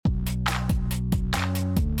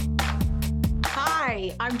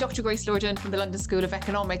Dr. Grace Lurden from the London School of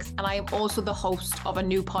Economics, and I am also the host of a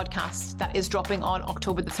new podcast that is dropping on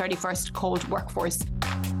October the 31st called Workforce.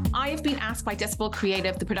 I have been asked by Decibel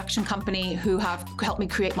Creative, the production company who have helped me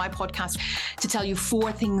create my podcast, to tell you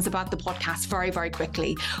 4 things about the podcast very, very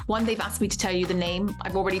quickly. 1, they've asked me to tell you the name.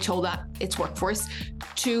 I've already told that it's Workforce.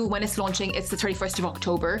 2, when it's launching, it's the 31st of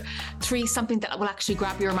October. 3, something that will actually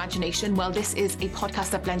grab your imagination. Well, this is a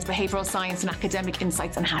podcast that blends behavioural science and academic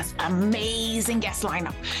insights and has amazing guest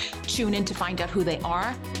lineup. Tune in to find out who they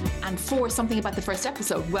are. And 4, something about the first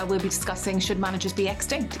episode. Well, we'll be discussing, should managers be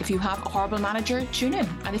extinct? If you have a horrible manager, tune in.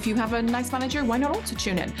 And if you have a nice manager, why not also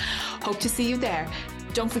tune in? Hope to see you there.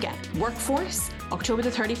 Don't forget, Workforce, October the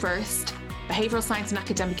 31st, behavioural science and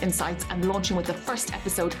academic insights, and launching with the first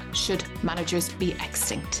episode, Should Managers Be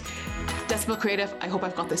Extinct? Decibel Creative, I hope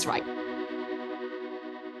I've got this right.